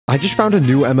I just found a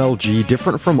new MLG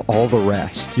different from all the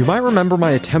rest. You might remember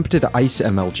my attempted ice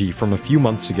MLG from a few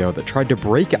months ago that tried to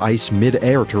break ice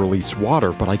mid-air to release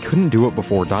water, but I couldn't do it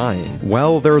before dying.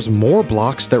 Well, there's more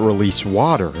blocks that release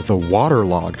water, the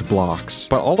waterlogged blocks.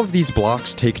 But all of these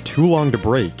blocks take too long to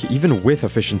break, even with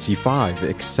efficiency 5,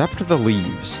 except the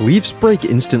leaves. Leaves break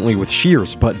instantly with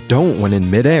shears, but don't when in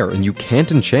mid-air, and you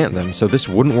can't enchant them, so this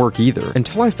wouldn't work either.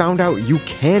 Until I found out you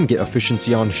can get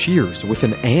efficiency on shears with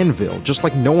an anvil, just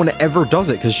like no one ever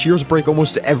does it, because shears break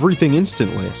almost everything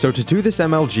instantly. So to do this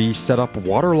MLG, set up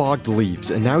waterlogged leaves,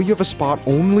 and now you have a spot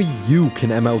only you can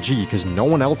MLG, because no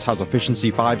one else has efficiency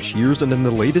 5 shears, and in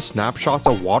the latest snapshots,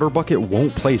 a water bucket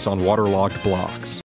won't place on waterlogged blocks.